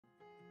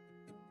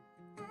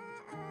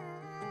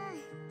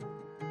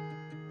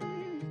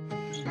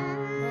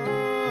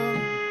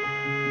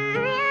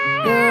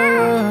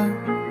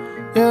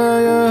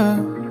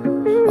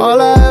All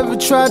I ever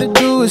try to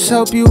do is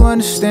help you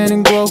understand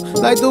and grow.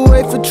 Like the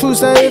way for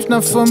truths that if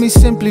not for me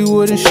simply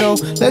wouldn't show.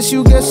 Unless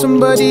you get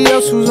somebody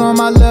else who's on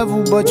my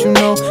level. But you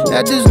know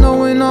that there's no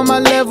one on my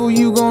level,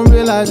 you gon'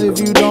 realize if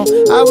you don't.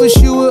 I wish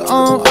you would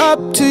own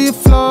up to your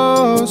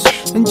flaws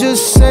and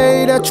just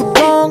say that you're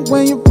wrong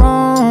when you're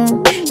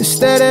wrong.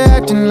 Instead of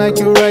acting like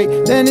you're right,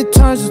 then it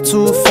turns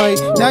into a fight.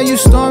 Now you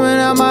storming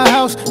out my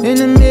house in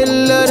the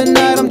middle of the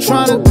night. I'm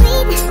trying to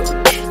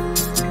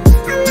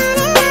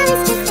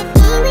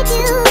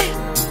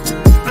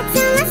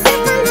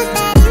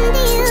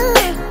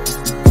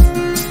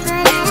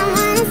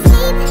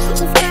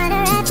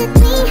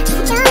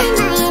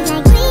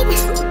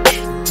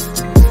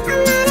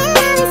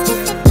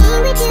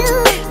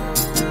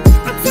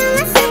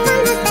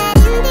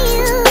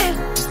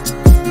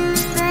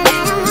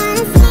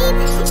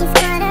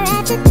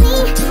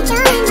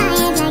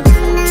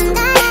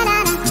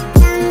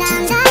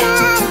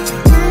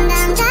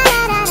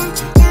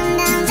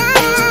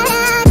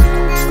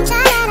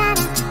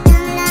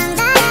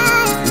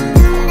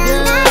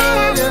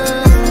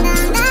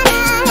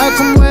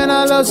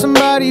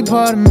somebody,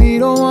 part of me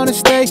don't wanna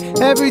stay.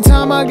 Every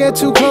time I get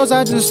too close,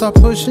 I just start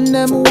pushing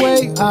them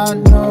away. I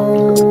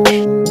know.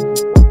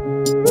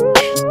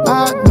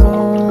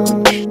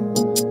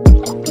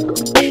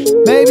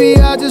 Maybe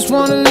I just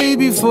wanna leave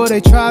before they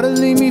try to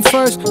leave me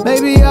first.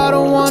 Maybe I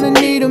don't wanna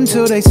need them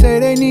till they say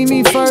they need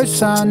me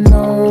first. I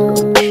know.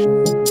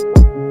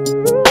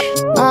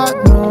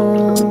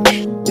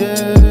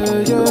 Yeah.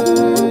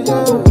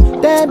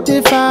 Damned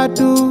if I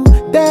do,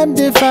 damned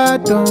if I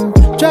don't.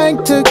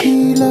 Drank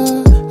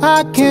tequila,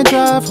 I can't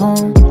drive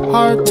home.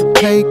 Hard to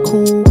play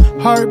cool,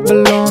 heart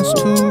belongs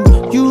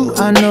to you.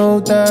 I know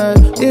that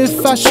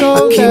if I show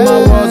I keep my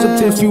walls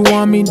up. If you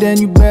want me,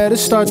 then you better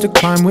start to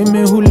climb.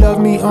 Women who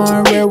love me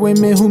aren't rare,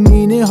 women who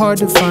mean it hard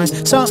to find.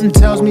 Something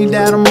tells me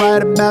that I'm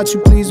right about you,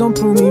 please don't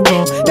prove me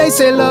wrong. They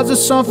say love's a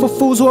song for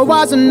fools who are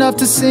wise enough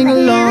to sing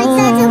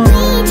along.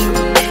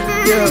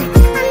 Yeah.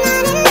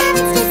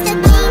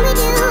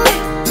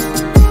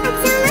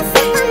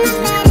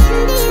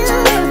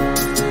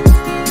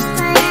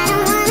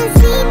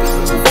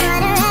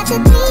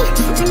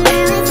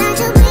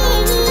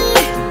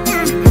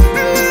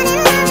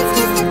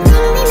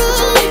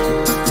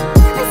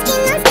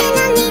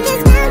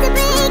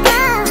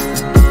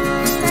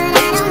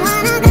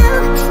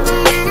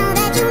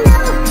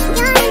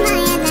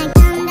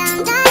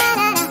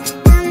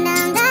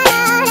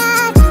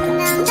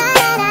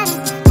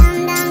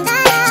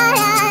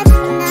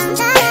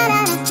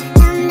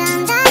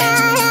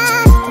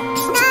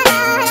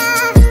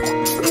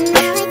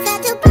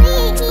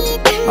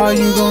 Are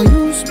you gon'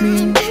 use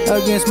me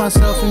against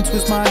myself and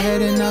twist my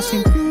head and now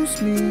confuse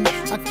me?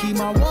 I keep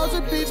my walls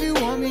up. If you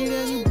want me,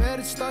 then you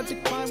better start to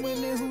climb with me.